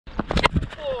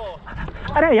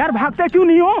अरे यार भागते क्यों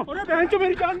नहीं हो? अरे बहन चो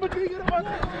मेरी जान बच गई।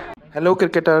 हेलो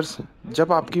क्रिकेटर्स,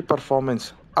 जब आपकी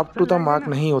performance up to the mark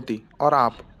नहीं होती और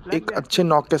आप एक अच्छे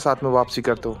नॉक के साथ में वापसी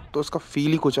करते हो तो उसका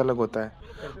फील ही कुछ अलग होता है।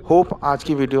 होप आज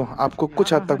की वीडियो आपको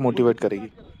कुछ हद तक मोटिवेट करेगी।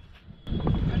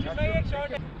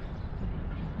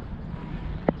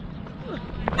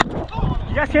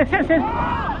 Yes yes yes yes.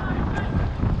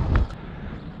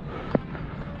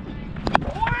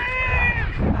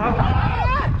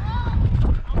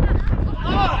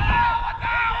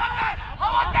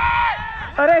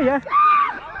 अरे यार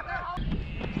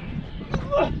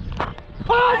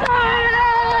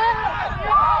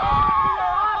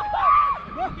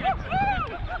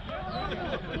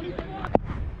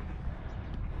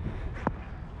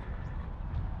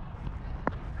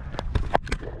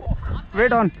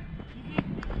वेट ऑन।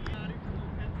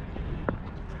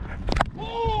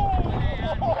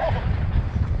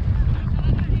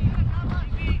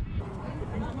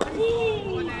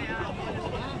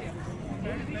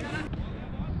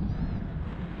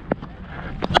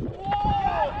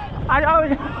 आ जाओ।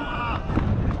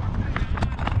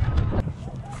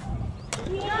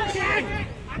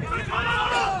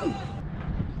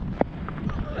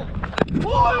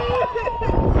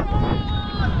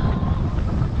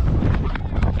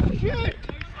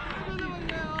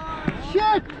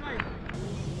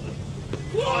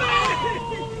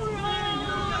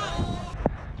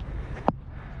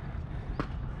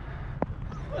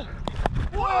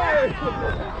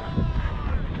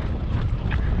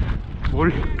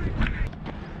 बोल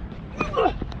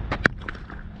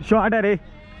शॉट है रे,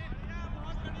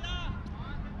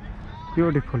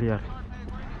 ब्यूटीफुल यार,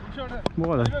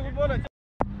 बहुत है।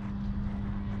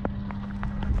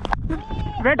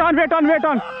 Wait on wait on wait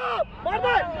on,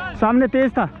 सामने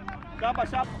तेज था।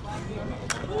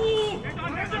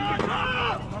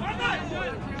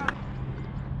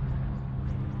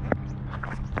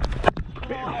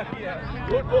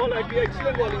 गुड बॉल है,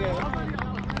 एक्सीलेंट बॉलिंग है।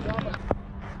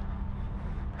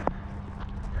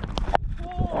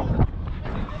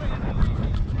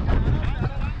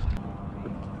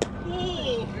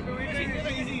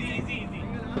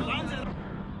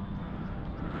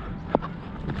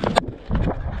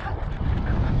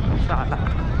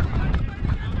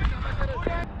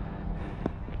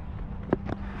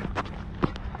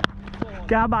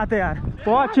 क्या बात है यार,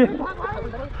 बहुत अच्छे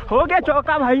हो गया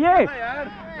चौका भाई। ये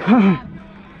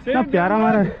इतना प्यारा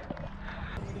मारा है।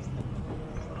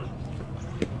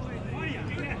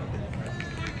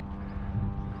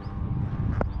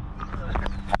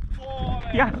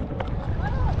 या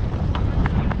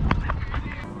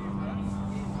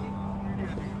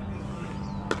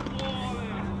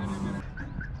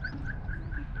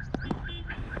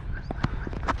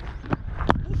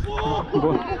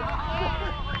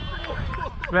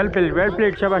वेल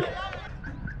प्लेड शाबाश।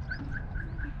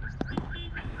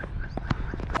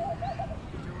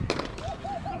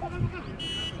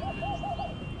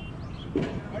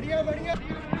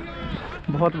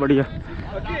 बहुत बढ़िया,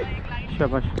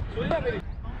 शाबाश।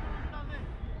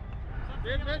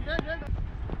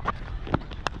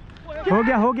 हो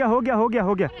गया हो गया हो गया हो गया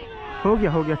हो गया हो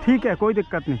गया हो गया, ठीक है, कोई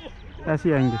दिक्कत नहीं, ऐसे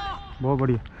ही आएंगे। बहुत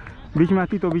बढ़िया, बीच में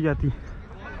आती तो भी जाती।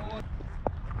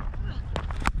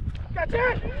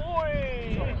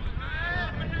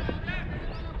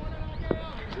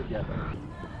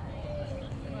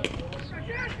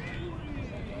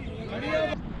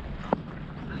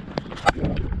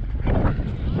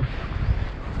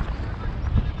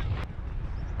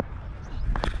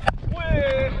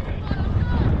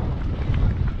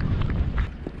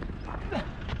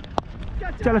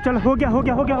 चलो चलो, हो गया हो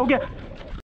गया हो गया हो गया।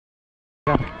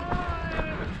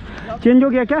 चेंज हो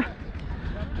गया क्या?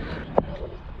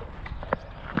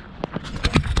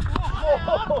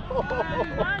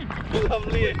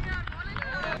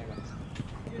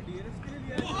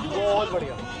 बहुत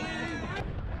बढ़िया।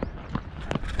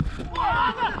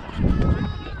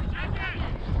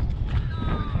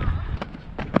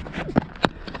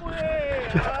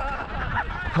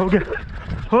 हो गया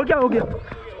हो गया हो गया।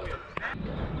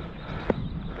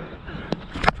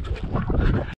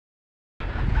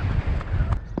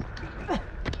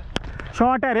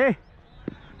 शॉट है रे,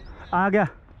 आ गया।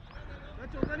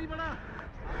 चौका नहीं पड़ा।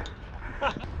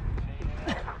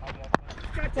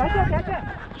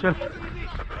 चल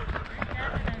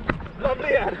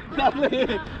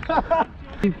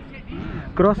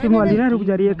क्रॉसिंग वाली ना रुक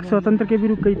जा रही है, एक स्वतंत्र के भी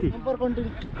रुक गई थी।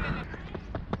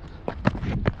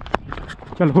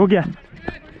 चल हो गया,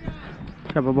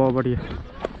 क्या बहुत बढ़िया,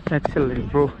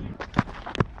 एक्सेलेंट ब्रो।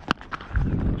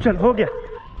 चल हो गया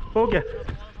हो गया,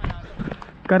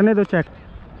 करने दो चेक।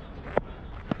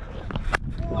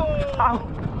 आओ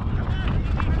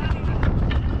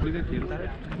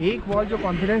एक बॉल जो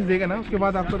कॉन्फिडेंस देगा ना उसके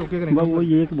बाद आपको रोकेगा नहीं। वो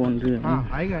ये एक बाउंड्री है। हाँ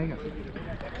आएगा आएगा।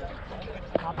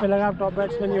 आप पे लगा आप टॉप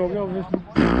बैट्समैन ही हो गए ऑब्वियसली।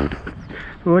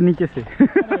 वो नीचे से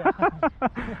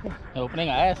ओपनिंग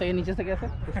आया ऐसे ही नीचे से कैसे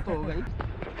कुछ तो होगा ही।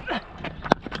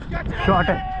 शॉट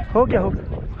है, हो गया हो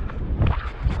गया।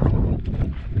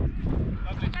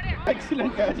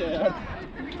 एक्सीलेंट कैच है यार।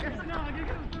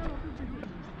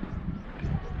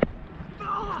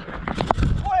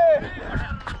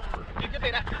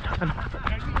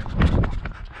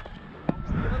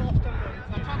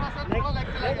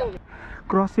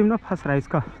 क्रॉस सिम ना फंस रहा है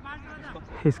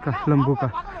इसका लंबू का,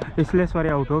 इसलिए इस बार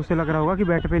आउट हो। उसे लग रहा होगा कि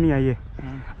बैट पे नहीं आई है,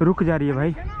 रुक जा रही है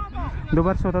भाई। 2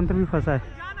 बार स्वतंत्र भी फंसा है।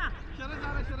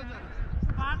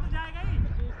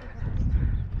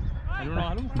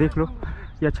 देख लो,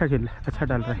 ये अच्छा खेल रहा है, अच्छा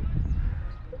डाल रहा है।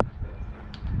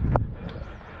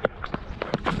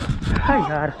 हाय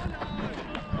यार,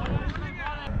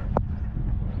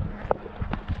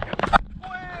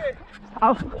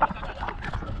 आओ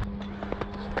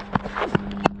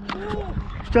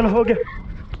चलो, हो गया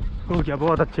हो गया,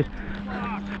 बहुत अच्छे।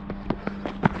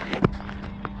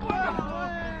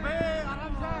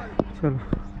 चलो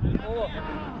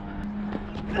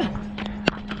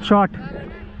शॉट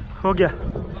हो गया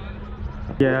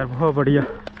यार, बहुत बढ़िया,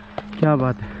 क्या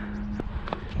बात है।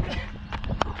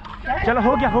 चलो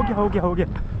हो गया हो गया हो गया हो गया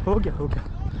हो गया हो गया।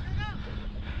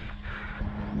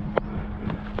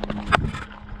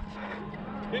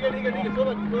 ठीक है ठीक है ठीक है,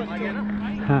 थोड़ा आगे ना।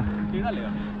 हाँ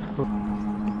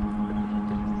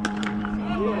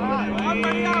बहुत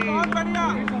बढ़िया बहुत बढ़िया।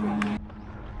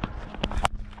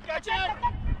 कैच है।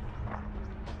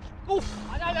 उफ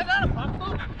आजा आजा भाग तो।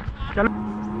 चलो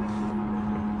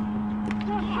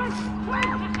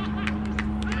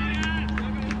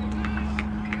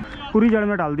पूरी जड़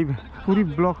में डाल दी, पूरी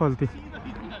ब्लॉक खोलती।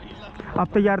 आप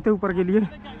तैयार थे ऊपर के लिए,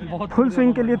 फुल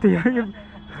स्विंग के लिए तैयार।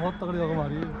 बहुत तगड़ी जगह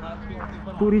मारी है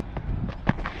पूरी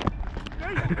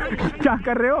क्या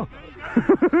कर रहे हो?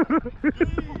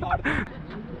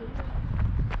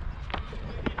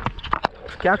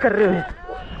 क्या कर रहे हो?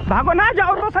 भागो ना,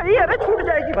 जाओ तो सही है, अरे छूट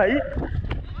जाएगी भाई।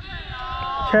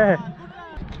 6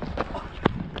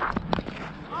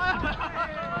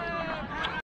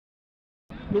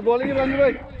 गुड बॉलिंग है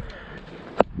भाई।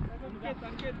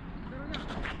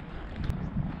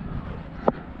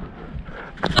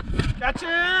 Catch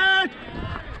it.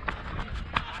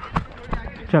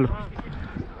 चलो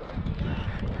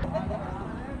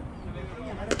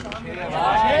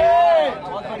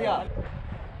बहुत बढ़िया।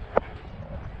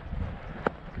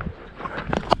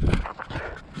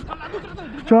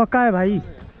 चौका है भाई।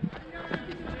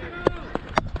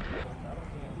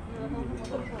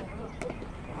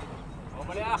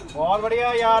 बहुत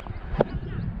बढ़िया यार।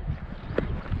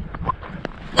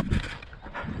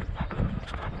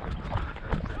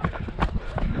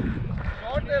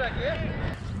 शॉट दे रखिए।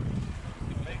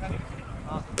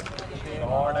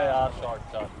 शॉट है यार, शॉट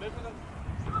शॉट।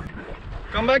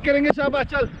 कम बैक करेंगे, शाबाश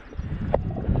चल।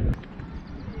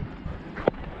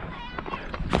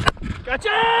 Catch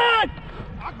it.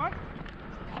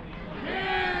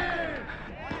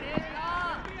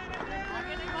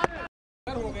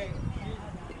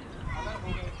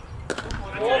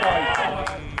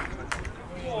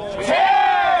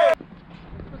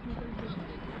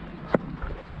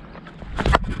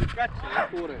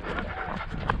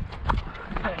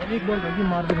 एक बॉल बाकी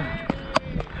मार देना।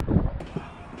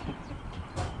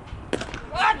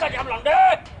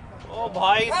 ओ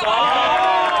भाई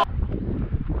साहब,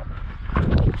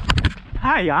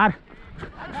 हाँ यार,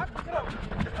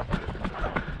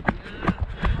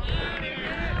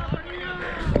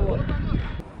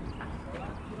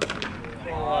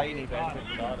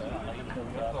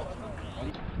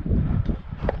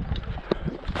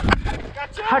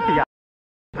 हट यार।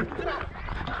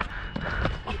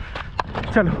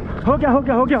 चलो हो गया हो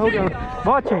गया हो गया हो गया,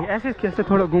 बहुत चाहिए ऐसे कैसे,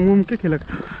 थोड़ा घूम घूम के खिलक।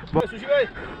 सुशी भाई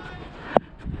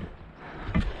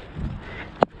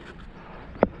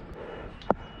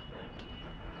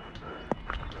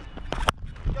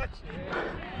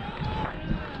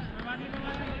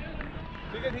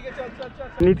ठीक है चल चल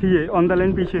चल। नहीं थी ये, ऑन द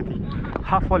लाइन पीछे थी,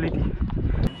 हाफ वॉली थी।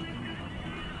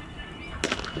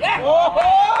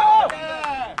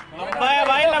 लंबा है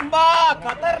भाई, लंबा,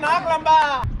 खतरनाक लंबा।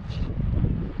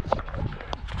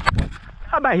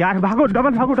 अबे यार, भागो,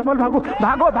 डबल भागो, डबल भागो,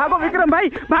 भागो भागो विक्रम भाई,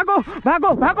 भागो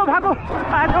भागो भागो भागो,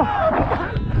 आ जाओ।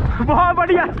 बहुत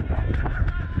बढ़िया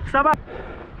सब।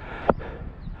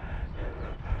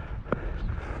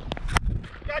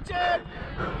 Catch it.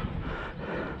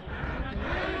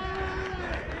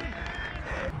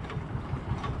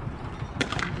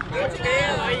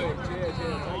 भाई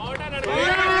ऑर्डर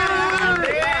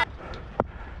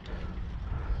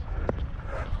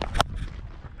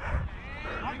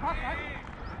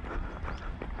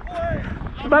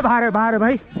बाहर है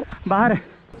भाई, बाहर है।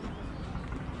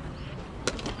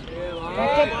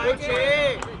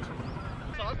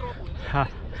 हाँ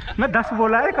मैं 10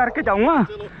 बोला है, करके जाऊंगा,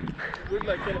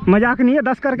 मजाक नहीं है,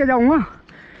 10 करके जाऊंगा।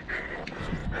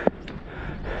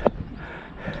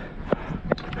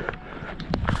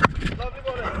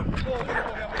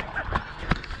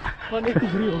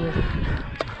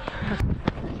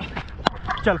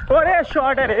 चल अरे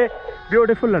शॉट है रे,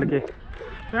 ब्यूटीफुल लड़के।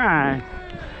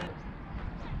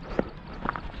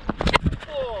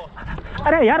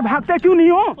 अरे यार भागते क्यों नहीं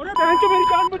हो? मेरी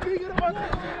जान बच गई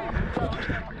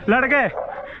लड़के।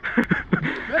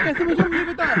 मैं कैसे बचा मुझे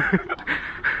बता।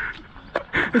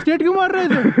 स्टेट क्यों मार रहे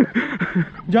थे?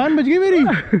 जान बच गई मेरी।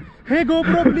 हे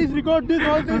GoPro please record this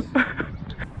all this.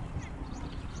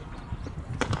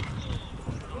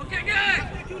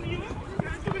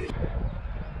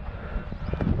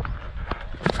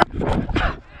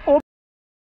 ओ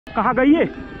कहाँ गई है?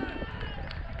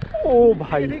 ओ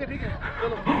भाई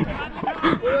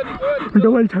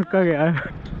डबल छक्का गया है।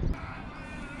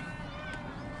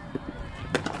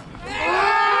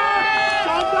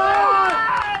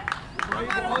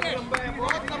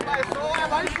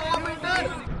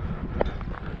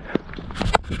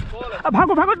 अब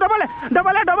भागो भागो, डबल है,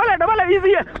 डबल है, डबल है, डबल है,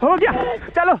 इजी है, हो गया,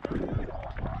 चलो।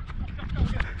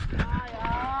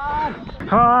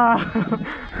 हाँ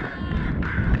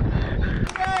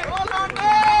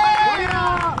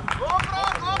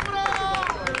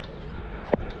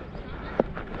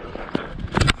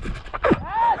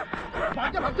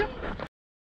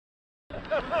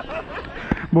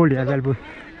बोल दिया, चल बोल,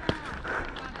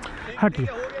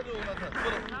 हटिए।